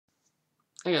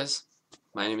Hey guys,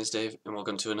 my name is Dave, and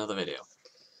welcome to another video.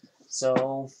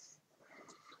 So,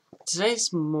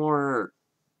 today's more...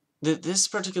 This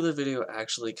particular video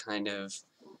actually kind of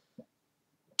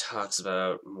talks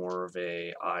about more of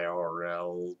a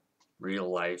IRL,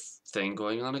 real-life thing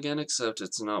going on again, except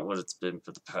it's not what it's been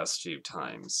for the past few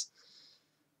times.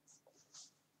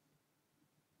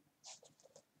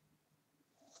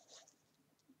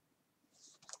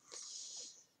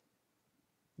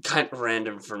 Kind of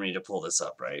random for me to pull this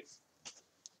up, right?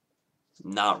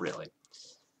 Not really.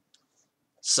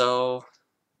 So,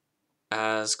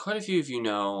 as quite a few of you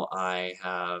know, I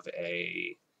have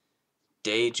a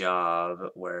day job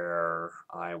where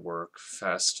I work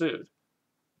fast food.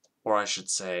 Or I should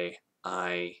say,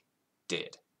 I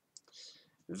did.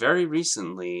 Very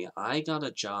recently, I got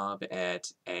a job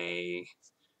at a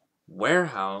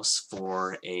warehouse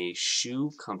for a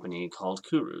shoe company called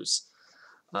Kuru's.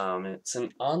 It's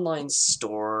an online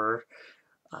store,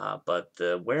 but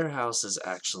the warehouse is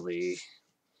actually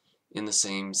in the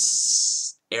same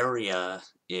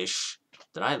area-ish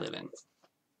that I live in.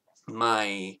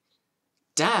 My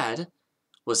dad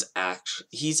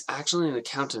he's actually an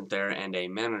accountant there and a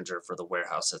manager for the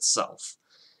warehouse itself.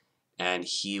 And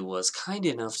he was kind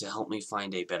enough to help me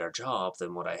find a better job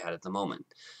than what I had at the moment.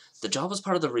 The job was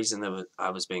part of the reason that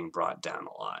I was being brought down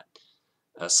a lot,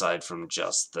 aside from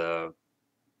just the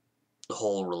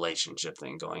whole relationship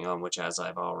thing going on, which, as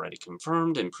I've already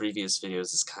confirmed in previous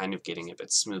videos, is kind of getting a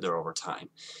bit smoother over time.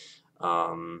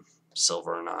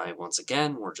 Silver and I, once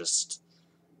again, we're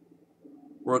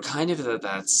kind of at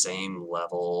that same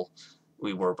level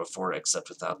we were before, except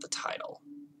without the title.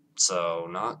 So,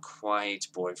 not quite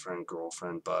boyfriend,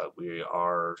 girlfriend, but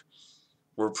we're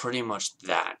pretty much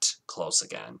that close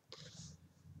again.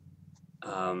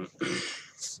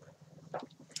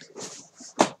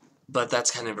 But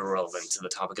that's kind of irrelevant to the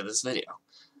topic of this video.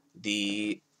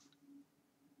 The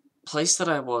fast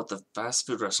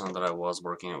food restaurant that I was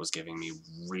working at was giving me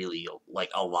really,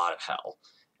 a lot of hell.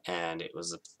 And it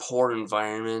was a poor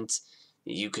environment.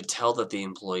 You could tell that the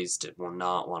employees did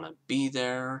not want to be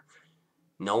there.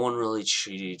 No one really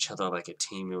treated each other like a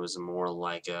team. It was more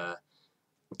like a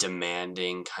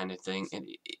demanding kind of thing. And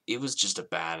it was just a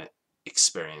bad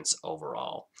experience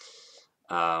overall.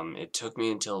 It took me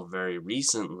until very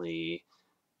recently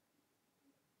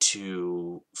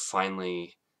to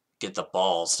finally get the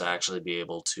balls to actually be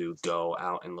able to go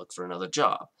out and look for another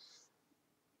job.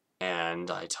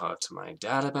 And I talked to my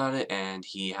dad about it, and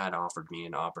he had offered me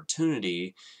an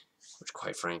opportunity, which,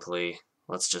 quite frankly,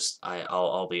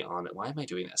 I'll be honest. Why am I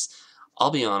doing this?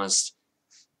 I'll be honest,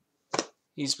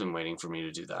 he's been waiting for me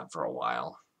to do that for a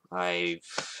while. I've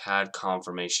had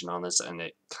confirmation on this, and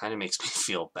it kind of makes me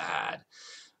feel bad,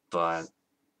 but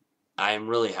I'm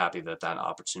really happy that that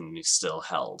opportunity still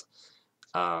held,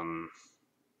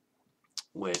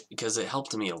 because it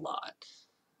helped me a lot.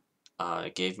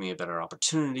 It gave me a better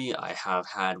opportunity. I have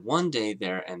had one day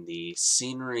there, and the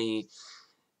scenery,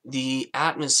 the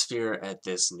atmosphere at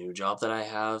this new job that I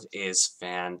have is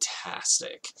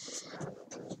fantastic.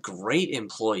 Great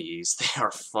employees. They are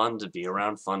fun to be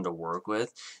around, fun to work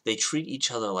with. They treat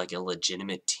each other like a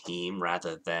legitimate team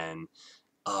rather than,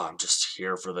 oh, I'm just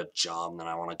here for the job and then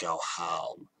I want to go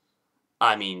home.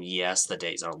 I mean, yes, the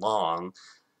days are long.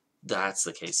 That's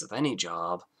the case with any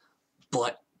job.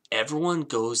 But everyone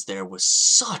goes there with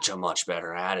such a much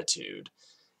better attitude,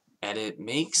 and it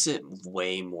makes it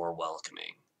way more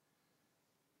welcoming.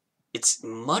 It's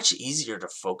much easier to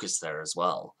focus there as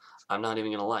well. I'm not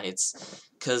even gonna lie, it's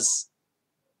because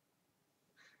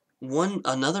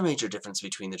another major difference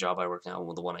between the job I work now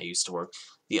and the one I used to work,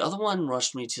 the other one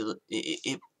rushed me to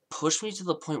it pushed me to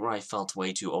the point where I felt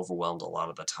way too overwhelmed a lot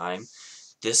of the time.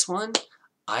 This one,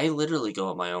 I literally go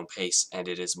at my own pace, and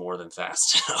it is more than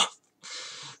fast enough.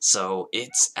 So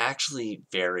it's actually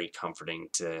very comforting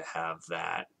to have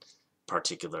that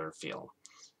particular feel.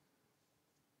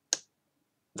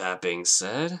 That being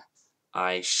said,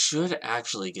 I should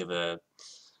actually give a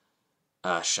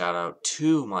shout out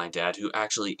to my dad, who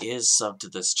actually is subbed to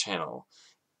this channel.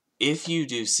 If you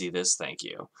do see this, thank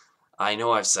you. I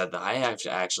know I've said that. I have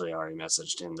actually already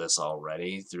messaged him this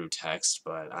already through text,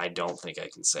 but I don't think I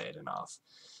can say it enough.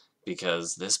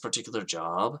 Because this particular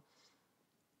job,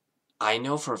 I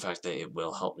know for a fact that it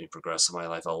will help me progress in my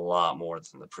life a lot more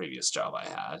than the previous job I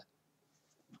had.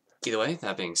 Either way,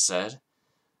 that being said,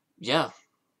 yeah,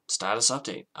 status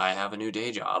update. I have a new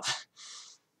day job.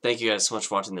 Thank you guys so much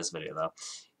for watching this video, though.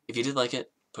 If you did like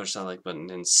it, push that like button,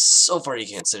 and so far you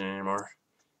can't sit in anymore.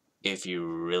 If you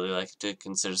really like to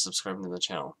consider subscribing to the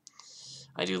channel.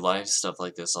 I do live stuff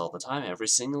like this all the time, every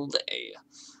single day.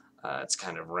 It's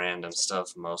kind of random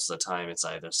stuff. Most of the time it's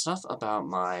either stuff about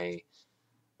my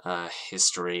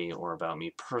history or about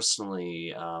me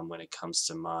personally when it comes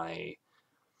to my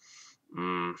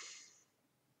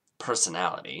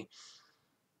personality.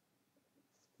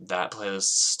 That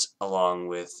playlist, along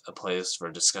with a playlist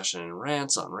for discussion and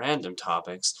rants on random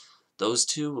topics, those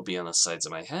two will be on the sides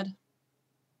of my head.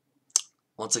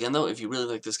 Once again, though, if you really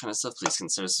like this kind of stuff, please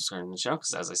consider subscribing to the channel,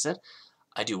 because as I said,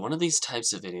 I do one of these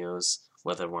types of videos,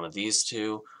 whether one of these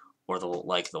two, or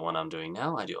like the one I'm doing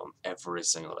now, I do them every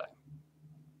single day.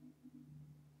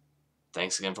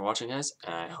 Thanks again for watching, guys,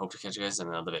 and I hope to catch you guys in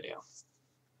another video.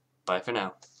 Bye for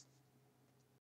now.